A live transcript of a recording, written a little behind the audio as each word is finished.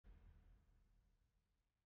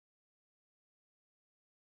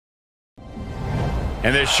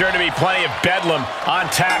And there's sure to be plenty of bedlam on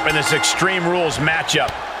tap in this Extreme Rules matchup.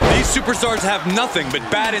 These superstars have nothing but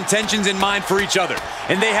bad intentions in mind for each other,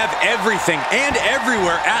 and they have everything and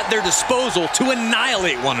everywhere at their disposal to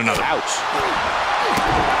annihilate one another. Ouch.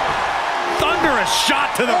 Thunderous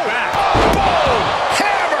shot to the back. Boom!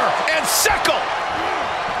 Hammer and sickle!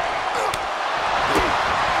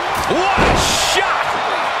 What a shot!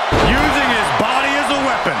 Using his body as a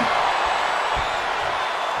weapon.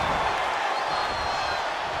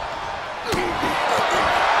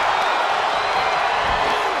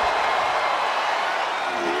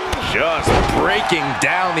 Just breaking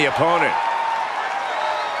down the opponent.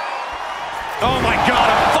 Oh my God,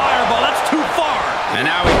 a fireball, that's too far. And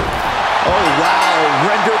now he... Oh wow,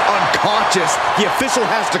 rendered unconscious. The official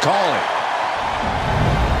has to call it.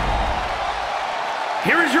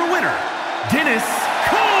 Here is your winner, Dennis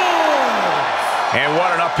Cole. And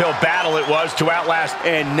what an uphill battle it was to outlast.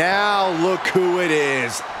 And now look who it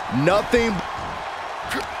is. Nothing.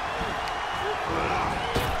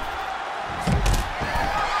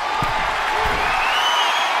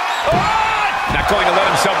 Not going to let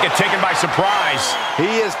himself get taken by surprise.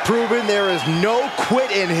 He has proven there is no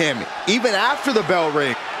quit in him, even after the bell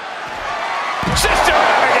ring. Sister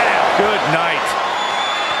Abigail. Good night.